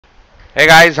Hey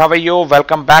guys, how are you?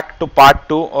 Welcome back two part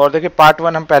 2। और देखिए part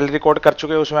 1 हम पहले रिकॉर्ड कर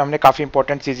चुके हैं, उसमें हमने काफ़ी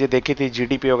इंपॉर्टेंट चीज़ें देखी थी।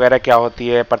 जीडीपी वगैरह क्या होती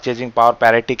है, परचेजिंग पावर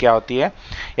पैरिटी क्या होती है,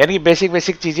 यानी कि बेसिक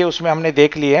बेसिक चीज़ें उसमें हमने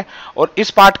देख ली है। और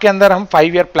इस पार्ट के अंदर हम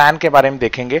 5 ईयर प्लान के बारे में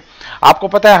देखेंगे। आपको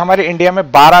पता है हमारे इंडिया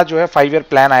में 12 जो है 5 ईयर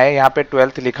प्लान आए, यहाँ पे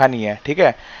 12th लिखा नहीं है, ठीक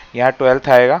है, यहाँ 12th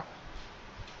आएगा,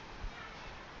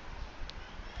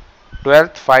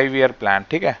 12th 5 ईयर प्लान,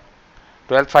 ठीक है।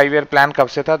 12th 5 ईयर प्लान कब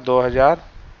से था?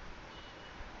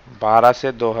 2012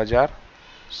 से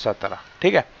 2017,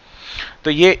 ठीक है।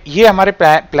 तो ये हमारे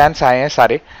प्लान्स आए हैं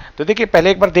सारे। तो देखिए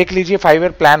पहले एक बार देख लीजिए 5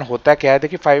 ईयर प्लान होता क्या है।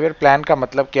 देखिए 5 ईयर प्लान का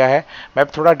मतलब क्या है, मैं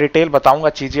थोड़ा डिटेल बताऊंगा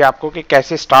चीज़ें आपको कि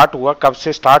कैसे स्टार्ट हुआ, कब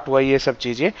से स्टार्ट हुआ, ये सब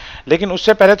चीज़ें। लेकिन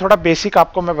उससे पहले थोड़ा बेसिक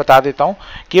आपको मैं बता देता हूं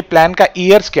कि ये प्लान का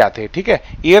ईयर्स क्या थे, ठीक है।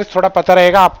 ईयर्स थोड़ा पता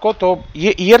रहेगा आपको, तो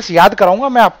ये ईयर्स याद कराऊंगा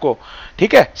मैं आपको,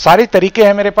 ठीक है। सारे तरीके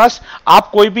हैं मेरे पास। आप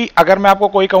कोई भी, अगर मैं आपको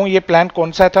कोई कहूं ये प्लान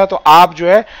कौन सा था, तो आप जो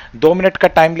है 2 मिनट का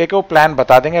टाइम लेके वो प्लान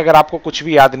बता देंगे, अगर आपको कुछ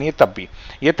भी याद नहीं है तब भी।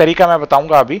 ये तरीका मैं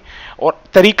बताऊंगा अभी। और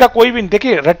तरीका कोई भी,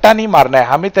 देखिए रट्टा नहीं मारना है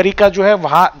हमें, तरीका जो है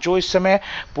वहां जो इस समय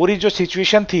पूरी जो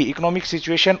सिचुएशन थी, इकोनॉमिक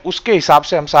सिचुएशन, उसके हिसाब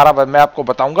से हम सारा मैं आपको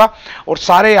बताऊंगा और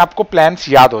सारे आपको प्लान्स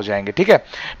याद हो जाएंगे, ठीक है।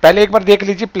 पहले एक बार देख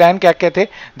लीजिए प्लान क्या क्या थे।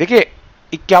 देखिए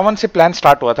 51 से प्लान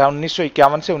स्टार्ट हुआ था,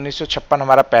 1951 से 1956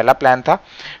 हमारा पहला प्लान था।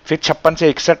 फिर 56 से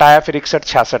 61 आया, फिर 61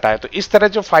 66 आया। तो इस तरह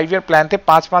जो 5 ईयर प्लान थे,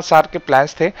 5-5 साल के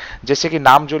प्लान्स थे, जैसे कि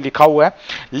नाम जो लिखा हुआ है।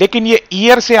 लेकिन ये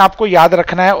ईयर से आपको याद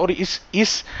रखना है, और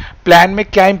इस प्लान में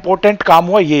क्या इंपॉर्टेंट काम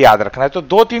हुआ ये याद रखना है। तो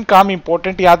 2-3 काम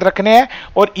इंपॉर्टेंट याद रखने हैं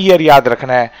और ईयर याद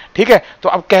रखना है, ठीक है। तो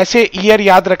अब कैसे ईयर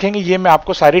याद रखेंगे ये मैं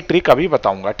आपको सारी ट्रिक अभी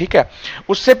बताऊंगा, ठीक है।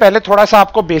 उससे पहले थोड़ा सा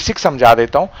आपको बेसिक समझा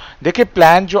देता हूं। देखिए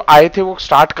प्लान जो आए थे वो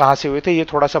स्टार्ट कहां से हुए थे ये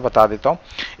थोड़ा सा बता देता हूं।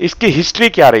 इसकी हिस्ट्री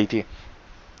क्या रही थी।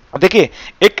 देखिए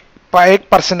एक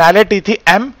पर्सनालिटी थी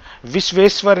एम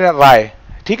विश्वेश्वर राय,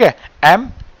 ठीक है। एम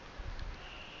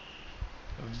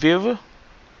विव,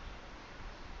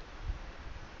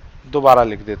 दोबारा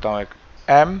लिख देता हूं, एक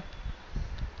एम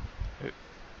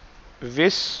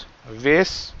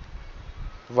विश्वेश्वर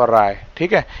राय,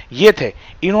 ठीक है। ये थे,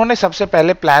 इन्होंने सबसे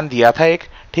पहले प्लान दिया था एक,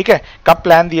 ठीक है। कब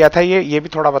प्लान दिया था ये भी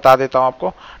थोड़ा बता देता हूं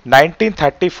आपको।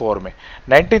 1934 में,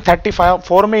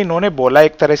 1934 में इन्होंने बोला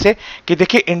एक तरह से कि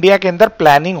देखिए इंडिया के अंदर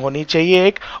प्लानिंग होनी चाहिए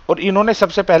एक, और इन्होंने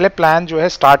सबसे पहले प्लान जो है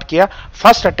स्टार्ट किया।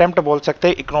 फर्स्ट अटेम्प्ट बोल सकते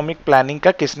हैं इकोनॉमिक प्लानिंग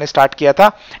का किसने स्टार्ट किया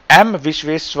था? एम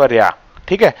विश्वेश्वरैया,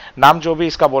 ठीक है। नाम जो भी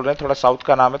इसका बोल रहे हैं, थोड़ा साउथ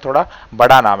का नाम है, थोड़ा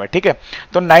बड़ा नाम है, ठीक है।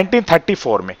 तो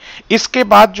 1934 में, इसके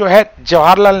बाद जो है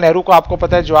जवाहरलाल नेहरू को, आपको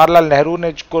पता है जवाहरलाल नेहरू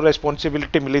ने को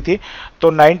रिस्पॉन्सिबिलिटी मिली थी।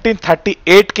 तो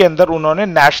 1938 के अंदर उन्होंने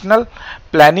नेशनल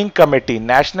प्लानिंग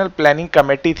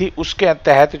कमेटी थी, उसके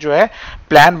तहत जो है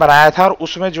प्लान बनाया था, और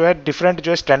उसमें जो है डिफरेंट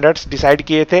जो है स्टैंडर्ड्स डिसाइड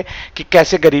किए थे कि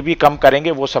कैसे गरीबी कम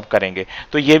करेंगे, वो सब करेंगे।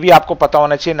 तो ये भी आपको पता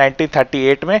होना चाहिए।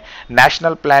 1938 में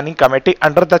national planning committee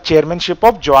under the chairmanship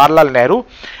of Jawaharlal Nehru,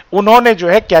 उन्होंने जो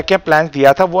है क्या क्या प्लान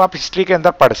दिया था वो आप हिस्ट्री के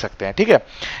अंदर पढ़ सकते हैं, ठीक है।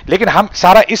 लेकिन हम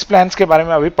सारा इस प्लान के बारे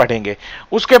में अभी पढ़ेंगे।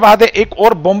 उसके बाद एक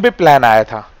और बॉम्बे प्लान आया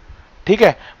था, ठीक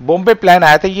है। बॉम्बे प्लान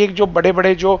आया था, ये जो बड़े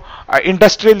बड़े जो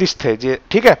इंडस्ट्रियलिस्ट थे,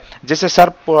 ठीक है, जैसे सर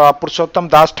पुरुषोत्तम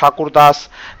दास ठाकुरदास,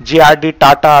 JRD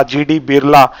टाटा, GD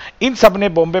बिरला, इन सब ने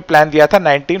बॉम्बे प्लान दिया था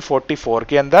 1944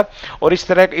 के अंदर। और इस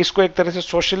तरह इसको एक तरह से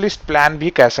सोशलिस्ट प्लान भी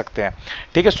कह सकते हैं,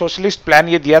 ठीक है। सोशलिस्ट प्लान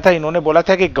ये दिया था, इन्होंने बोला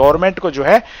था कि गवर्नमेंट को जो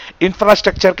है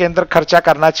इंफ्रास्ट्रक्चर के अंदर खर्चा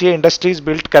करना चाहिए, इंडस्ट्रीज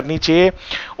बिल्ड करनी चाहिए,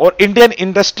 और इंडियन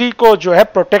इंडस्ट्री को जो है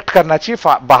प्रोटेक्ट करना चाहिए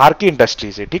बाहर की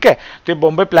इंडस्ट्री से, ठीक है। तो ये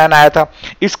बॉम्बे प्लान आया था।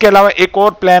 इसके अलावा एक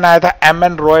और प्लान आया था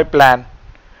MN रॉय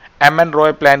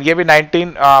प्लान, ये भी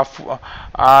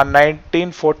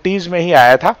 1940s में ही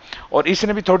आया था। और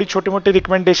इसने भी थोड़ी छोटी मोटी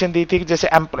रिकमेंडेशन दी थी कि जैसे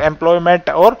एम्प्लॉयमेंट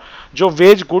और जो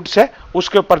वेज गुड्स है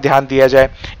उसके ऊपर ध्यान दिया जाए।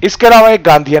 इसके अलावा एक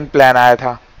गांधीयन प्लान आया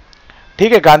था,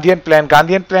 ठीक है। गांधीयन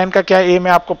प्लान का क्या एम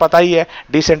है आपको पता ही है,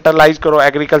 डिसेंट्रलाइज करो,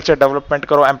 एग्रीकल्चर डेवलपमेंट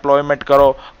करो, एम्प्लॉयमेंट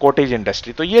करो, कॉटेज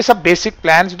इंडस्ट्री। तो ये सब बेसिक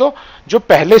प्लान्स दो जो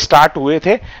पहले स्टार्ट हुए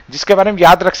थे, जिसके बारे में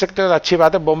याद रख सकते हो तो अच्छी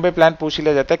बात है। बॉम्बे प्लान पूछ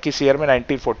लिया जाता है किस ईयर में,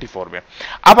 1944 में।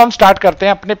 अब हम स्टार्ट करते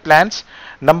हैं अपने प्लान्स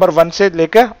नंबर 1 से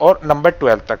लेकर और नंबर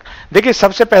 12 तक। देखिए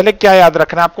सबसे पहले क्या याद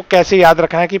रखना है आपको, कैसे याद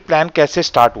रखना है कि प्लान कैसे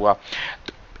स्टार्ट हुआ।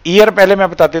 ईयर पहले मैं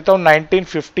बता देता हूं,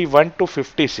 1951 टू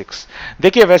 56।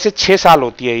 देखिए वैसे 6 साल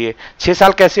होती है ये, 6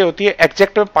 साल कैसे होती है,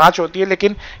 एग्जैक्ट में 5 होती है,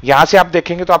 लेकिन यहां से आप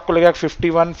देखेंगे तो आपको लगेगा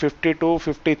 51, 52,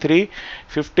 53,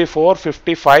 54,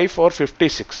 55 और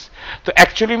 56। तो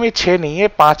एक्चुअली में 6 नहीं है,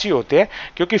 5 ही होते हैं,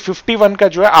 क्योंकि 51 का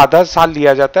जो है आधा साल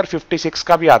लिया जाता है और 56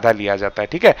 का भी आधा लिया जाता है,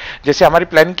 ठीक है। जैसे हमारी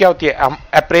प्लानिंग क्या होती है, हम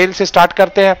अप्रैल से स्टार्ट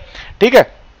करते हैं, ठीक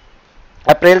है।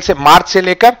 अप्रैल से मार्च से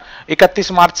लेकर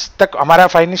 31 मार्च तक हमारा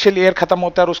फाइनेंशियल ईयर खत्म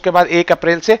होता है, और उसके बाद 1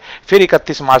 अप्रैल से फिर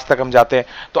 31 मार्च तक हम जाते हैं।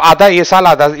 तो आधा ये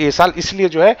साल, इसलिए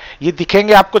जो है ये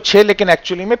दिखेंगे आपको 6, लेकिन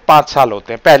एक्चुअली में 5 साल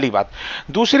होते हैं, पहली बात।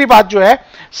 दूसरी बात जो है,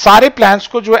 सारे प्लान्स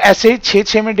को जो है ऐसे ही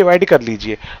 6-6 में डिवाइड कर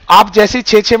लीजिए। आप जैसे ही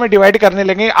 6-6 में डिवाइड करने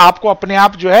लगे, आपको अपने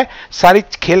आप जो है सारी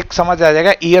खेल समझ आ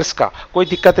जाएगा ईयर्स का, कोई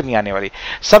दिक्कत नहीं आने वाली।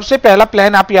 सबसे पहला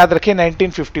प्लान आप याद रखिए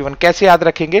 1951। कैसे याद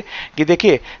रखेंगे कि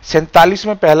देखिए 47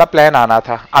 में पहला प्लान आना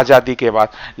था आजादी के बाद,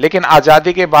 लेकिन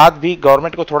आजादी के बाद भी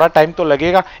गवर्नमेंट को थोड़ा टाइम तो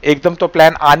लगेगा, एकदम तो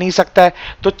प्लान आ नहीं सकता है।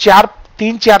 तो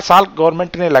 3-4 साल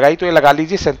गवर्नमेंट ने लगाई, तो ये लगा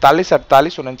लीजिए 47,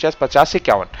 48, 49, 50,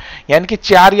 51, यानी कि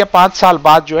 4 या 5 साल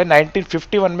बाद जो है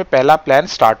 1951 में पहला प्लान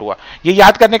स्टार्ट हुआ। ये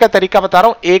याद करने का तरीका बता रहा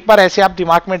हूं, एक बार ऐसे आप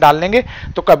दिमाग में डाल लेंगे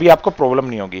तो कभी आपको प्रॉब्लम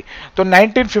नहीं होगी। तो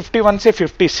 1951 से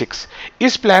 56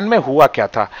 इस प्लान में हुआ क्या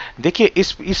था? देखिए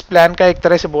इस प्लान का एक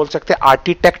तरह से बोल सकते हैं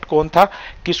आर्किटेक्ट कौन था,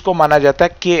 किसको माना जाता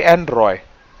है? के.एन. रॉय।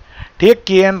 ठीक,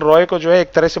 के.एन. रॉय को जो है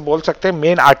एक तरह से बोल सकते हैं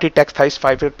मेन आर्किटेक्ट था इस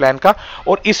 5 ईयर प्लान का।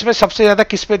 और इसमें सबसे ज्यादा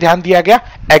किस पे ध्यान दिया गया?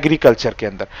 एग्रीकल्चर के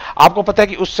अंदर। आपको पता है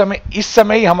कि इस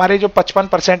समय ही हमारे जो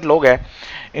 55% लोग हैं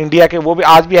इंडिया के, वो भी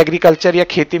आज भी एग्रीकल्चर या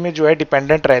खेती में जो है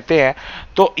डिपेंडेंट रहते हैं।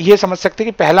 तो ये समझ सकते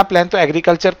हैं कि पहला प्लान तो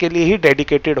एग्रीकल्चर के लिए ही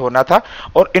डेडिकेटेड होना था,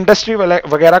 और इंडस्ट्री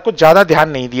वगैरह को ज्यादा ध्यान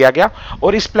नहीं दिया गया।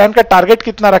 और इस प्लान का टारगेट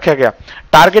कितना रखा गया?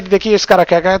 टारगेट देखिए इसका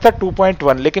रखा गया था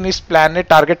 2.1, लेकिन इस प्लान ने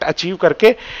टारगेट अचीव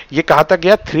करके ये कहां तक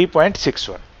गया?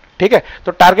 3.61। ठीक है,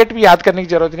 तो टारगेट भी याद करने की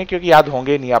जरूरत नहीं, क्योंकि याद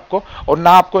होंगे नहीं आपको, और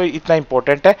ना आपको इतना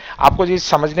इंपॉर्टेंट है। आपको ये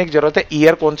समझने की जरूरत है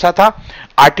ईयर कौन सा था,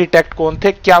 आर्किटेक्ट कौन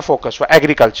थे, क्या फोकस हुआ?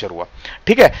 एग्रीकल्चर हुआ।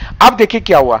 ठीक है, अब देखिए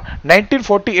क्या हुआ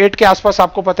 1948 के आसपास।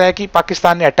 आपको पता है कि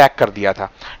पाकिस्तान ने अटैक कर दिया था।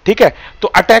 ठीक है, तो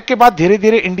अटैक के बाद धीरे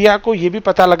धीरे इंडिया को यह भी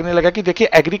पता लगने लगा कि देखिए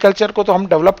एग्रीकल्चर को तो हम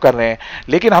डेवलप कर रहे हैं,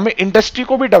 लेकिन हमें इंडस्ट्री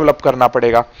को भी डेवलप करना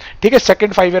पड़ेगा। ठीक है,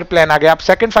 सेकंड 5 ईयर प्लान आ गया। अब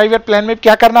सेकंड 5 ईयर प्लान में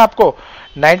क्या करना आपको?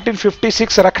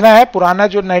 1956 रखना है, पुराना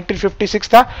जो 1956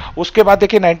 था। उसके बाद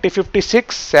देखिए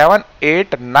 1956, 7,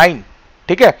 8, 9,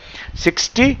 ठीक है,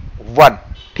 61।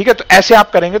 ठीक है, तो ऐसे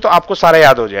आप करेंगे तो आपको सारा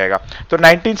याद हो जाएगा। तो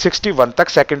 1961 तक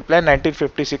सेकंड प्लान,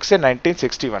 1956 से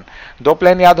 1961, 2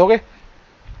 प्लान याद हो गए।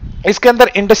 इसके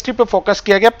अंदर इंडस्ट्री पे फोकस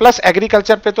किया गया, प्लस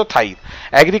एग्रीकल्चर पे तो था ही।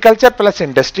 एग्रीकल्चर प्लस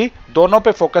इंडस्ट्री दोनों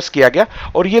पे फोकस किया गया।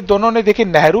 और ये दोनों ने देखिए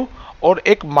नेहरू और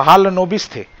एक महालनोबिस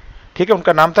थे। ठीक है,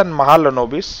 उनका नाम था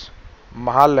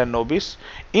महालनोबिस।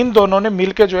 इन दोनों ने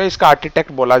मिलकर जो है इसका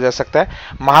आर्किटेक्ट बोला जा सकता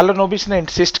है। महालनोबिस ने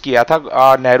इंसिस्ट किया था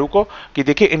नेहरू को कि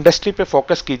देखिए इंडस्ट्री पे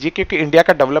फोकस कीजिए, क्योंकि इंडिया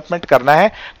का डेवलपमेंट करना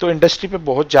है तो इंडस्ट्री पे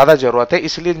बहुत ज्यादा जरूरत है।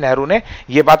 इसलिए नेहरू ने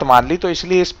ये बात मान ली। तो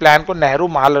इसलिए इस प्लान को नेहरू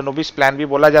महालनोबिस प्लान भी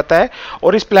बोला जाता है।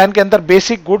 और इस प्लान के अंदर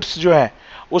बेसिक गुड्स जो है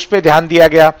उस पे ध्यान दिया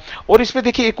गया। और इसमें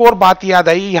देखिए एक और बात याद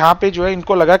आई, यहां पे जो है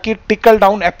इनको लगा कि टिकल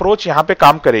डाउन अप्रोच यहां पे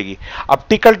काम करेगी। अब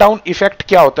टिकल डाउन इफेक्ट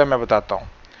क्या होता है मैं बताता हूं।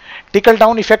 टिकल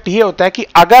डाउन इफेक्ट ये होता है कि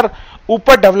अगर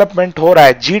ऊपर डेवलपमेंट हो रहा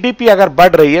है, जीडीपी अगर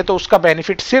बढ़ रही है, तो उसका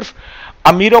बेनिफिट सिर्फ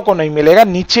अमीरों को नहीं मिलेगा,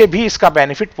 नीचे भी इसका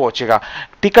बेनिफिट पहुंचेगा।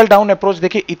 टिकल डाउन अप्रोच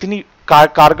देखिए इतनी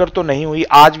कारगर तो नहीं हुई।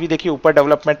 आज भी देखिए ऊपर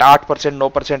डेवलपमेंट 8%,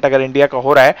 9% अगर इंडिया का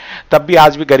हो रहा है, तब भी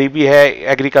आज भी गरीबी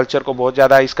है, एग्रीकल्चर को बहुत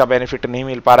ज्यादा इसका बेनिफिट नहीं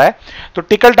मिल पा रहा है। तो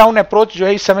टिकल डाउन अप्रोच जो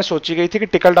है इस समय सोची गई थी कि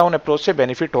टिकल डाउन अप्रोच से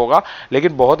बेनिफिट होगा,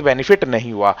 लेकिन बहुत बेनिफिट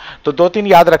नहीं हुआ। तो 2-3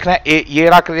 याद रखना है, ये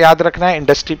याद रखना है,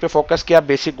 इंडस्ट्री पे फोकस किया,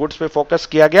 बेसिक गुड्स पे फोकस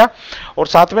किया गया, और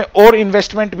साथ में और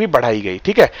इन्वेस्टमेंट भी बढ़ाई गई।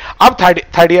 ठीक है, अब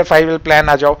थर्ड ईयर 5 ईयर प्लान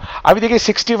आ जाओ। अभी देखिए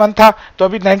 61 था, तो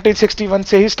अभी 1961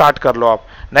 से ही स्टार्ट कर लो आप।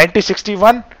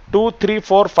 1961, 2, 3,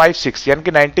 4, 5, 6, यानी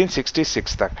कि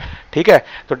 1966 तक। ठीक है,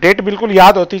 तो डेट बिल्कुल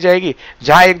याद होती जाएगी।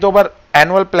 जहां 1-2 बार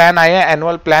एनुअल प्लान आए हैं,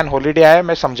 एनुअल प्लान हॉलीडे आया,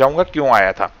 मैं समझाऊंगा क्यों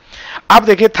आया था। अब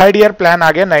देखिए थर्ड ईयर प्लान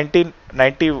आ गया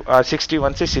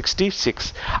 1961 से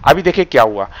 66। अभी देखिए क्या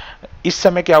हुआ इस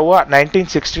समय, क्या हुआ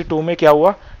 1962 में, क्या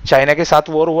हुआ चाइना के साथ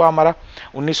वॉर हुआ हमारा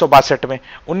 1962 में।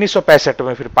 1965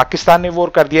 में फिर पाकिस्तान ने वॉर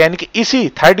कर दिया, यानी कि इसी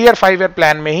थर्ड ईयर 5 ईयर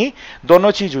प्लान में ही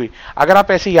दोनों चीज हुई। अगर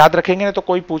आप ऐसे याद रखेंगे ना, तो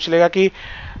कोई पूछ लेगा कि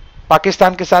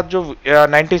पाकिस्तान के साथ जो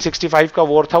 1965 का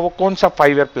वॉर था वो कौन सा 5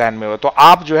 ईयर प्लान में हुआ, तो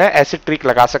आप जो है ऐसे ट्रिक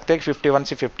लगा सकते हैं 51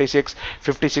 से 56,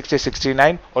 56 से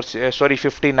 69, और सॉरी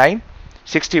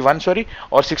 61 सॉरी,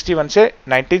 और 61 से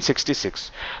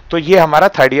 1966। तो ये हमारा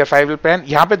थर्ड ईयर 5 ईयर प्लान।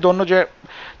 यहाँ पे दोनों जो है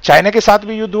चाइना के साथ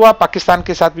भी युद्ध हुआ, पाकिस्तान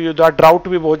के साथ भी युद्ध हुआ, ड्राउट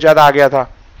भी बहुत ज्यादा आ गया था।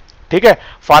 ठीक है,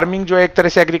 फार्मिंग जो है एक तरह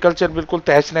से एग्रीकल्चर बिल्कुल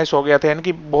तहस नहस हो गया था, यानी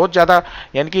कि बहुत ज्यादा,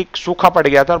 यानी कि सूखा पड़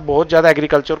गया था और बहुत ज्यादा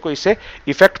एग्रीकल्चर को इससे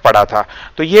इफेक्ट पड़ा था।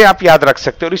 तो ये आप याद रख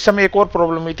सकते हो। और इस समय एक और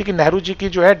प्रॉब्लम हुई थी कि नेहरू जी की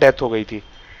जो है डेथ हो गई थी।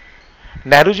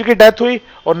 नेहरू जी की डेथ हुई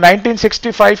और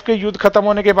 1965 के युद्ध खत्म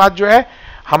होने के बाद जो है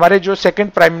हमारे जो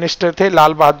सेकंड प्राइम मिनिस्टर थे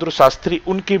लाल बहादुर शास्त्री,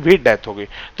 उनकी भी डेथ हो गई।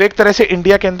 तो एक तरह से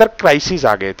इंडिया के अंदर क्राइसिस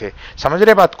आ गए थे, समझ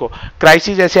रहे बात को,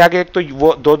 क्राइसिस जैसे आ गए, एक तो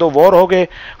वो दो वॉर हो गए,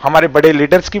 हमारे बड़े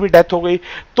लीडर्स की भी डेथ हो गई।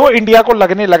 तो इंडिया को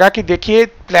लगने लगा कि देखिए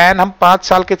प्लान हम 5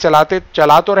 साल के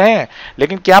चला तो रहे हैं,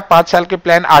 लेकिन क्या 5 साल के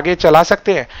प्लान आगे चला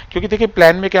सकते हैं? क्योंकि देखिए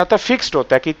प्लान में क्या होता है, फिक्स्ड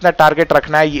होता है कि इतना टारगेट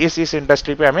रखना है, इस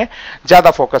इंडस्ट्री पे हमें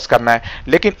ज्यादा फोकस करना है।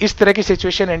 लेकिन इस तरह की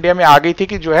सिचुएशन इंडिया में आ गई थी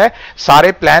कि जो है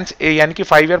सारे प्लान यानी कि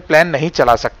 5 ईयर प्लान नहीं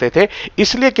चला सकते थे।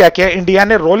 इसलिए क्या किया, इंडिया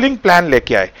ने रोलिंग प्लान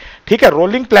लेके आए। ठीक है,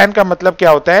 रोलिंग प्लान का मतलब क्या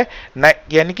होता है,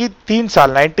 यानी कि 3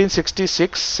 साल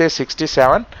 1966 से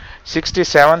 67,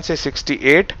 67 से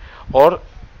 68 और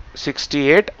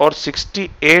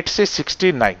 68 से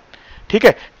 69, ठीक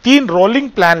है, 3 रोलिंग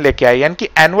प्लान लेके आए, यानी कि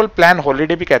एनुअल प्लान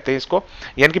हॉलीडे भी कहते हैं इसको,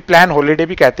 यानी कि प्लान हॉलीडे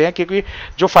भी कहते हैं, क्योंकि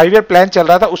जो 5 ईयर प्लान चल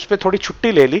रहा था उस पर थोड़ी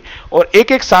छुट्टी ले ली और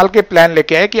एक एक साल के प्लान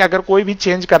लेके आए कि अगर कोई भी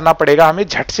चेंज करना पड़ेगा हमें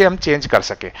झट से हम चेंज कर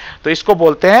सके। तो इसको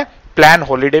बोलते हैं प्लान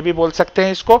हॉलीडे भी बोल सकते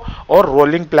हैं इसको, और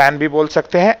रोलिंग प्लान भी बोल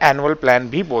सकते हैं, एनुअल प्लान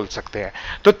भी बोल सकते हैं।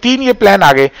 तो 3 ये प्लान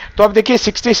आ गए। तो अब देखिए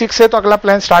 66 से तो अगला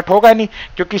प्लान स्टार्ट होगा नहीं,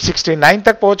 क्योंकि 69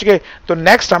 तक पहुंच गए। तो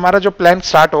नेक्स्ट हमारा जो प्लान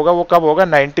स्टार्ट होगा वो कब होगा,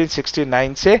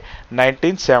 1969 से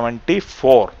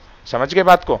 1974। समझ गए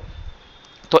बात को?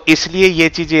 तो इसलिए ये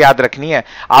चीजें याद रखनी है,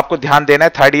 आपको ध्यान देना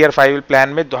है। 3rd ईयर 5 ईयर प्लान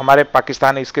में तो हमारे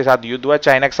पाकिस्तान इसके साथ युद्ध हुआ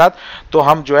चाइना के साथ, तो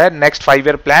हम जो है नेक्स्ट 5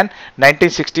 ईयर प्लान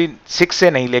 1966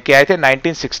 से नहीं लेके आए थे,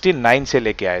 1969 से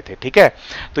लेके आए थे। ठीक है,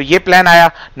 तो ये प्लान आया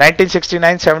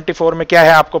 1969-74 में। क्या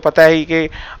है आपको पता है कि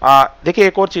देखिए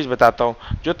एक और चीज बताता हूं,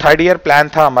 जो 3rd ईयर प्लान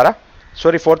था हमारा,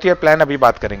 सॉरी 4th ईयर प्लान अभी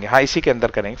बात करेंगे, हाँ इसी के अंदर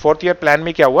करेंगे। 4th ईयर प्लान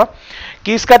में क्या हुआ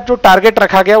कि इसका जो टारगेट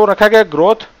रखा गया वो रखा गया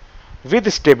ग्रोथ विद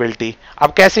स्टेबिलिटी।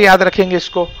 अब कैसे याद रखेंगे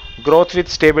इसको, ग्रोथ विद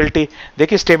स्टेबिलिटी?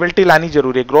 देखिए स्टेबिलिटी लानी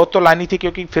जरूरी है, ग्रोथ तो लानी थी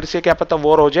क्योंकि फिर से क्या पता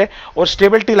वॉर हो जाए, और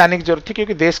स्टेबिलिटी लाने की जरूरत थी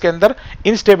क्योंकि देश के अंदर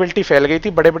इनस्टेबिलिटी फैल गई थी,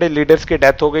 बड़े बड़े लीडर्स की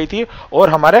डेथ हो गई थी और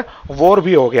हमारा वॉर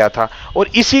भी हो गया था। और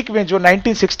इसी में जो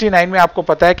 1969 में आपको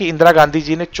पता है कि इंदिरा गांधी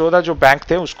जी ने 14 जो बैंक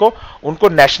थे उनको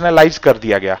नेशनलाइज कर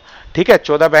दिया गया। ठीक है,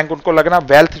 14 बैंक, उनको लगना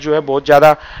वेल्थ जो है बहुत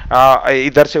ज्यादा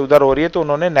इधर से उधर हो रही है, तो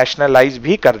उन्होंने नेशनलाइज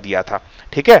भी कर दिया था।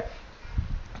 ठीक है,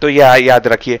 तो यह याद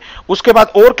रखिए। उसके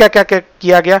बाद और क्या क्या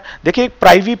किया गया, देखिए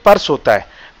प्राइवी पर्स होता है,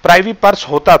 प्राइवी पर्स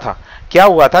होता था। क्या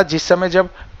हुआ था, जिस समय जब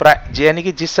यानी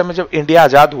कि जिस समय जब इंडिया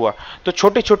आजाद हुआ तो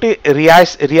छोटी छोटी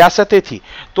रियासतें थी,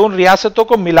 तो उन रियासतों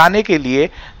को मिलाने के लिए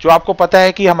जो आपको पता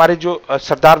है कि हमारे जो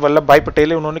सरदार वल्लभ भाई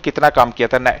पटेल है उन्होंने कितना काम किया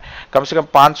था, कम से कम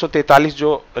 543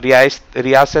 जो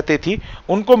रियासतें थी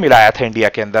उनको मिलाया था इंडिया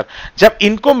के अंदर। जब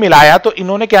इनको मिलाया तो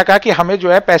इन्होंने क्या कहा कि हमें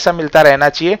जो है पैसा मिलता रहना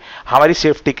चाहिए हमारी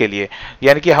सेफ्टी के लिए,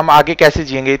 यानी कि हम आगे कैसे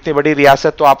जिएंगे, इतनी बड़ी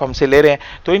रियासत तो आप हमसे ले रहे हैं,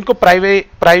 तो इनको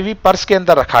प्राइवेट पर्स के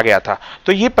अंदर रखा गया था।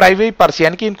 तो ये प्राइवेट पर्स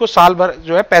यानी कि इनको साल भर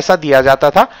जो है पैसा दिया जाता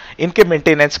था इनके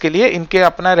मेंटेनेंस के लिए, इनके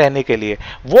अपना रहने के लिए,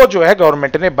 वो जो है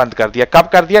गवर्नमेंट ने बंद कर दिया। कब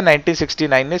कर दिया,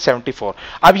 1969 ने 74।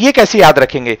 अब ये कैसे याद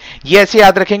रखेंगे, ये ऐसे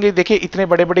याद रखेंगे, देखिए इतने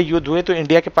बड़े बड़े युद्ध हुए तो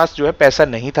इंडिया के पास जो है पैसा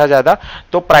नहीं था ज्यादा,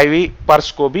 तो प्राइवेट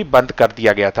पर्स को भी बंद कर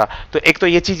दिया गया था। तो एक तो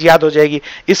ये चीज याद हो जाएगी।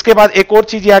 इसके बाद एक और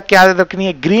चीज याद क्या रखनी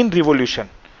है, ग्रीन रिवोल्यूशन।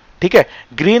 ठीक है,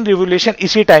 ग्रीन रिवोल्यूशन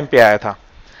इसी टाइम पे आया था।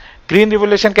 ग्रीन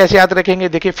रिवोल्यूशन कैसे याद रखेंगे,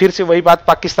 देखिए फिर से वही बात,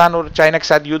 पाकिस्तान और चाइना के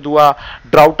साथ युद्ध हुआ,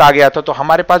 ड्राउट आ गया था, तो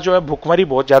हमारे पास जो है भूखमरी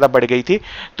बहुत ज्यादा बढ़ गई थी,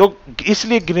 तो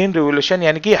इसलिए ग्रीन रिवोल्यूशन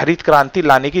यानी कि हरित क्रांति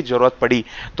लाने की जरूरत पड़ी।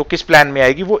 तो किस प्लान में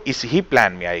आएगी, वो इस ही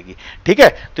प्लान में आएगी। ठीक है,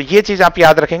 तो ये चीज आप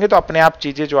याद रखेंगे तो अपने आप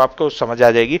चीजें जो आपको समझ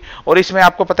आ जाएगी। और इसमें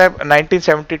आपको पता है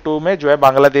 1972 में जो है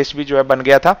बांग्लादेश भी जो है बन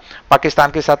गया था,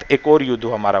 पाकिस्तान के साथ एक और युद्ध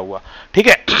हमारा हुआ। ठीक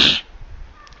है,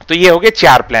 तो ये हो गए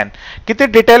 4 प्लान। कितने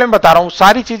डिटेल में बता रहा हूं,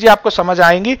 सारी चीजें आपको समझ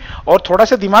आएंगी और थोड़ा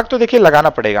सा दिमाग तो देखिए लगाना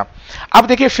पड़ेगा। अब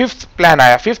देखिए 5th प्लान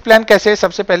आया। 5th प्लान कैसे है,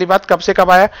 सबसे पहली बात कब से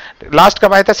कब आया, लास्ट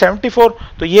कब आया था 74,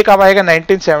 तो ये कब आएगा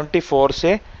 1974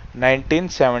 से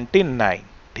 1979।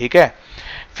 ठीक है,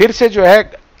 फिर से जो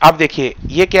है अब देखिए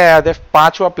ये क्या याद है,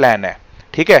 5वां प्लान है।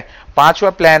 ठीक है,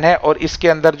 5वां प्लान है और इसके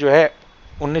अंदर जो है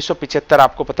 1975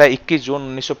 आपको पता है 21 जून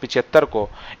 1975 को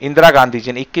इंदिरा गांधी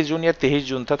जी ने, 21 जून या 23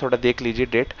 जून था, थोड़ा देख लीजिए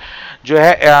डेट, जो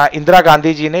है इंदिरा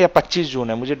गांधी जी ने, या 25 जून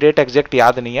है, मुझे डेट एग्जैक्ट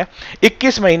याद नहीं है,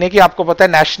 21 महीने की आपको पता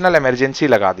है नेशनल इमरजेंसी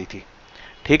लगा दी थी।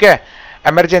 ठीक है,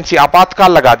 इमरजेंसी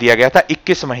आपातकाल लगा दिया गया था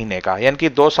 21 महीने का, यानी कि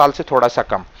 2 साल से थोड़ा सा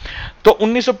कम। तो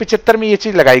 1975 में ये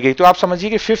चीज लगाई गई। तो आप समझिए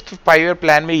कि 5th 5 ईयर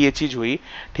प्लान में ये चीज हुई।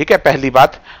 ठीक है, पहली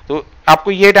बात तो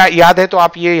आपको ये याद है तो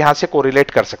आप ये यहां से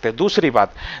कोरिलेट कर सकते हैं। दूसरी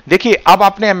बात देखिए, अब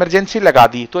आपने इमरजेंसी लगा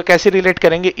दी तो कैसे रिलेट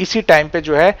करेंगे, इसी टाइम पे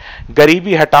जो है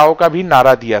गरीबी हटाओ का भी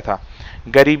नारा दिया था,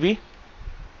 गरीबी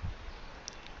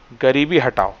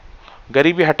हटाओ,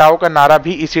 गरीबी हटाओ का नारा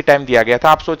भी इसी टाइम दिया गया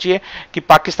था। आप सोचिए कि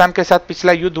पाकिस्तान के साथ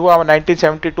पिछला युद्ध हुआ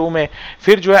 1972 में,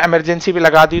 फिर जो है इमरजेंसी भी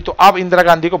लगा दी, तो अब इंदिरा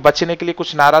गांधी को बचने के लिए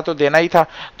कुछ नारा तो देना ही था,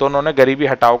 तो उन्होंने गरीबी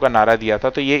हटाओ का नारा दिया था।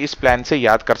 तो ये इस प्लान से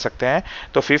याद कर सकते हैं।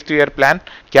 तो 5th ईयर प्लान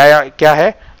क्या क्या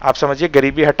है आप समझिए,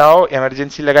 गरीबी हटाओ,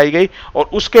 इमरजेंसी लगाई गई, और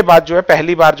उसके बाद जो है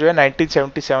पहली बार जो है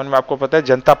 1977 में आपको पता है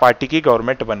जनता पार्टी की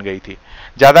गवर्नमेंट बन गई थी।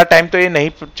 ज्यादा टाइम तो ये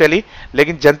नहीं चली,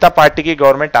 लेकिन जनता पार्टी की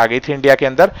गवर्नमेंट आ गई थी इंडिया के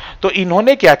अंदर। तो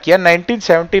इन्होंने क्या किया,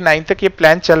 1979 तक ये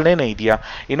प्लान चलने नहीं दिया,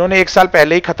 इन्होंने एक साल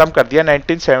पहले ही खत्म कर दिया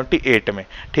 1978 में,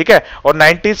 ठीक है। और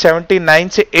 1979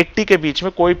 से 80 के बीच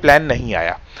में कोई प्लान नहीं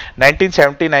आया,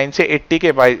 1979 से 80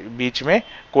 के बीच में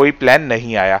कोई प्लान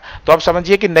नहीं आया। तो अब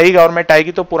समझिए कि नई गवर्नमेंट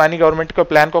आएगी तो पुरानी गवर्नमेंट के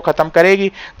प्लान को खत्म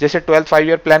करेगी। जैसे 12th 5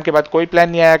 ईयर प्लान के बाद कोई प्लान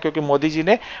नहीं आया, क्योंकि मोदी जी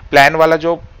ने प्लान वाला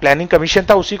जो प्लानिंग कमीशन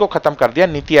था उसी को खत्म कर दिया,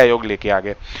 नीति आयोग लेके आ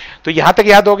गए। तो यहां तक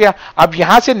याद हो गया। अब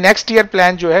यहां से नेक्स्ट ईयर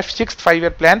प्लान जो है 6th 5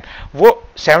 ईयर प्लान, वो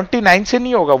 79 से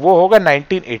नहीं होगा, वो होगा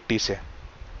 1980 से,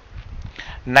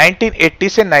 1980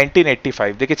 से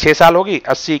 1985। देखिए 6 साल होगी,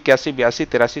 80, 81, 82,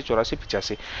 83, 84,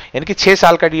 85, यानी कि 6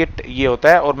 साल का ये होता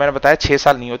है। और मैंने बताया 6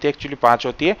 साल नहीं होती, एक्चुअली 5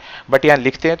 होती है, बट यहाँ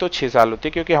लिखते हैं तो 6 साल होती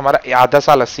है, क्योंकि हमारा आधा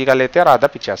साल 80 का लेते हैं और आधा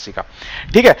 85 का,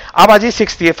 ठीक है। अब आ जाइए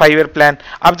 6th 5 ईयर प्लान।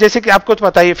 अब जैसे कि आपको तो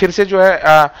पता ही, फिर से जो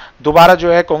है दोबारा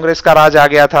जो है कांग्रेस का राज आ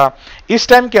गया था। इस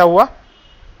टाइम क्या हुआ,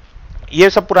 ये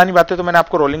सब पुरानी बातें तो मैंने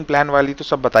आपको रोलिंग प्लान वाली तो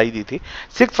सब बताई दी थी।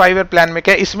 6th 5 ईयर प्लान में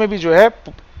क्या, इसमें भी जो है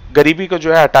गरीबी को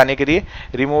जो है हटाने के लिए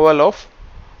रिमूवल ऑफ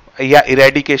या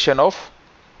इरेडिकेशन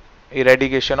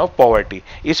ऑफ पॉवर्टी,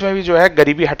 इसमें भी जो है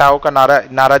गरीबी हटाओ का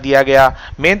नारा दिया गया।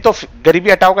 मेन तो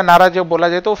गरीबी हटाओ का नारा जो बोला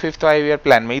जाए तो 5th 5 ईयर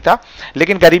प्लान में ही था,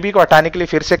 लेकिन गरीबी को हटाने के लिए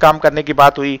फिर से काम करने की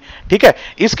बात हुई, ठीक है।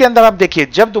 इसके अंदर आप देखिए,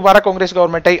 जब दोबारा कांग्रेस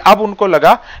गवर्नमेंट आई, अब उनको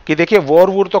लगा कि देखिए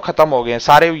वॉर तो खत्म हो गए हैं,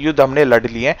 सारे युद्ध हमने लड़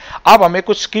लिए, अब हमें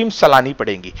कुछ स्कीम चलानी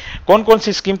पड़ेंगी। कौन कौन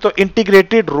सी स्कीम, तो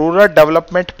integrated rural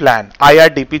development plan,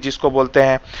 IRDP जिसको बोलते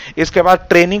हैं। इसके बाद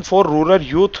training for rural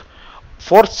youth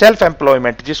for self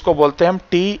employment, जिसको बोलते हैं हम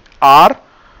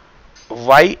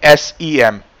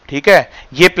TRYSEM, ठीक है,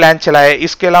 ये प्लान चलाए।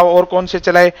 इसके अलावा और कौन से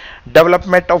चलाए,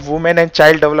 development of women and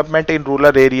child development in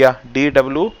rural area,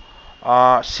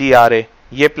 DWCRA,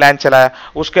 ये प्लान चलाया।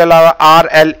 उसके अलावा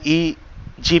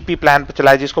RLEGP प्लान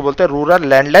चलाया, जिसको बोलते हैं rural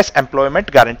landless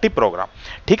employment guarantee programme,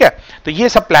 ठीक है। तो ये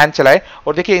सब प्लान चलाए।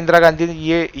 और देखिए इंदिरा गांधी ने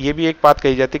ये भी एक बात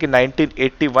कही जाती है कि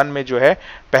 1981 में जो है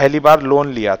पहली बार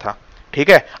लोन लिया था, ठीक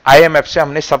है, IMF से।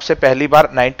 हमने सबसे पहली बार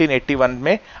 1981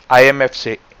 में IMF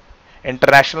से,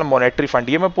 इंटरनेशनल मॉनेटरी फंड,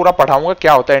 ये मैं पूरा पढ़ाऊंगा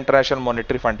क्या होता है इंटरनेशनल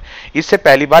मॉनेटरी फंड, इससे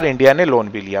पहली बार इंडिया ने लोन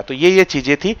भी लिया। तो ये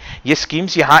चीजें थी, ये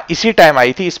स्कीम्स यहां इसी टाइम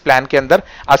आई थी इस प्लान के अंदर,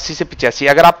 80 से 85।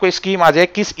 अगर आपको स्कीम आ जाए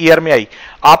किस ईयर में आई,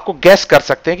 आपको गैस कर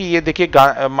सकते हैं कि ये देखिए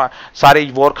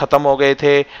सारे वॉर खत्म हो गए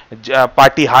थे,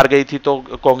 पार्टी हार गई थी, तो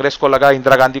कांग्रेस को लगा,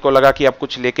 इंदिरा गांधी को लगा कि अब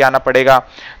कुछ लेके आना पड़ेगा,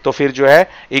 तो फिर जो है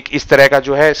एक इस तरह का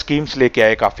जो है स्कीम्स लेके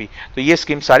आए काफी। तो ये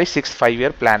स्कीम सारी 6th 5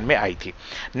 ईयर प्लान में आई थी।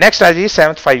 नेक्स्ट आ जाइए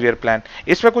 7th 5 ईयर प्लान।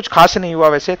 इसमें कुछ खास नहीं हुआ,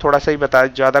 वैसे थोड़ा सा ही बता,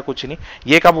 ज्यादा कुछ नहीं।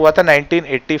 ये कब हुआ था,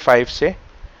 1985 से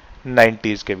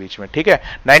 90s के बीच में, ठीक है,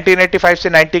 1985 से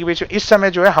 90 के बीच में। इस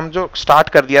समय जो है हम जो स्टार्ट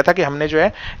कर दिया था कि हमने जो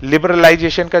है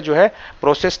लिबरलाइजेशन का जो है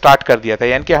प्रोसेस स्टार्ट कर दिया था,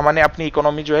 यानी कि हमने अपनी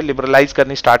इकोनॉमी जो है लिबरलाइज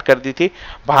करनी स्टार्ट कर दी थी,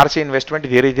 बाहर से इन्वेस्टमेंट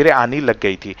धीरे धीरे आने लग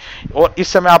गई थी। और इस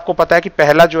समय आपको पता है कि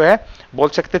पहला जो है बोल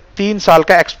सकते 3 साल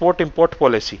का एक्सपोर्ट इंपोर्ट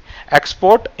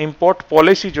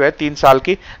पॉलिसी जो है 3 साल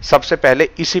की सबसे पहले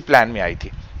इसी प्लान में आई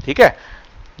थी, ठीक है।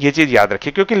 ये चीज याद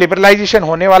रखिए, क्योंकि लिबरलाइजेशन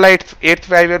होने वाला 8th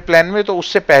 5 ईयर प्लान में, तो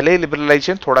उससे पहले ही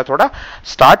लिबरलाइजेशन थोड़ा थोड़ा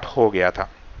स्टार्ट हो गया था।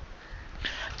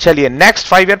 चलिए नेक्स्ट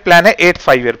 5 ईयर प्लान है 8th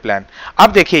 5 ईयर प्लान।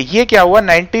 अब देखिए ये क्या हुआ,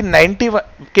 1990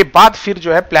 के बाद फिर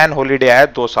जो है प्लान हॉलीडे आया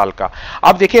 2 साल का।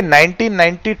 अब देखिए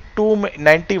 1992 में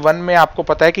 91 में आपको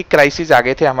पता है कि क्राइसिस आ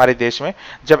गए थे हमारे देश में,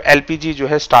 जब LPG जो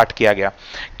है स्टार्ट किया गया।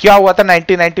 क्या हुआ था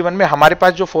 1991 में, हमारे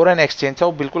पास जो फॉरेन एक्सचेंज था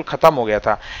वो बिल्कुल खत्म हो गया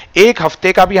था। एक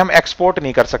हफ्ते का भी हम एक्सपोर्ट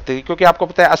नहीं कर सकते, क्योंकि आपको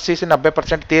पता है 80 से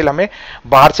 90% तेल हमें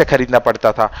बाहर से खरीदना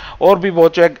पड़ता था, और भी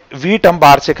बहुत जो है वीट हम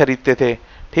बाहर से खरीदते थे,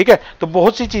 ठीक है। तो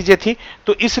बहुत सी चीजें थी,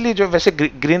 तो इसलिए जो वैसे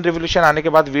ग्रीन रिवोल्यूशन आने के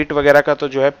बाद वीट वगैरह का तो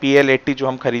जो है PL80 जो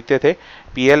हम खरीदते थे,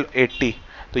 PL80,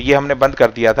 तो ये हमने बंद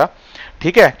कर दिया था,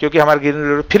 ठीक है, क्योंकि हमारे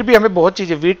ग्रीन, फिर भी हमें बहुत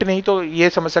चीजें, वीट नहीं तो ये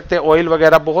समझ सकते हैं ऑयल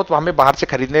वगैरह बहुत हमें बाहर से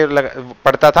खरीदने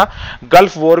पड़ता था।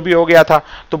 गल्फ वॉर भी हो गया था,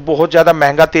 तो बहुत ज्यादा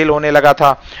महंगा तेल होने लगा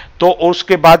था। तो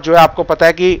उसके बाद जो है आपको पता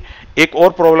है कि एक और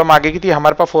प्रॉब्लम आ गई थी,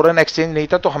 हमारे पास फॉरेन एक्सचेंज नहीं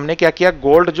था, तो हमने क्या किया,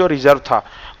 गोल्ड जो रिजर्व था,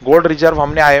 गोल्ड रिजर्व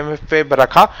हमने IMF पे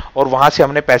रखा और वहां से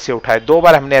हमने पैसे उठाए। 2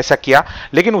 बार हमने ऐसा किया,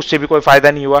 लेकिन उससे भी कोई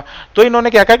फायदा नहीं हुआ। तो इन्होंने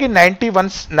क्या कहा कि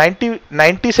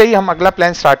 90 से ही हम अगला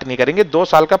प्लान स्टार्ट नहीं करेंगे, 2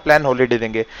 साल का प्लान हॉलीडे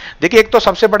देंगे। देखिए एक तो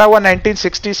सबसे बड़ा हुआ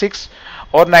 1966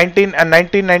 और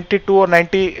 1992 और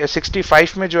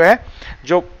 1965 में जो है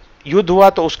जो युद्ध हुआ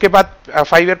तो उसके बाद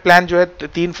 5 ईयर प्लान जो है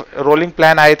 3 रोलिंग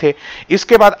प्लान आए थे।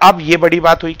 इसके बाद अब ये बड़ी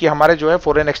बात हुई कि हमारे जो है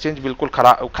फॉरेन एक्सचेंज बिल्कुल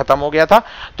खत्म हो गया था,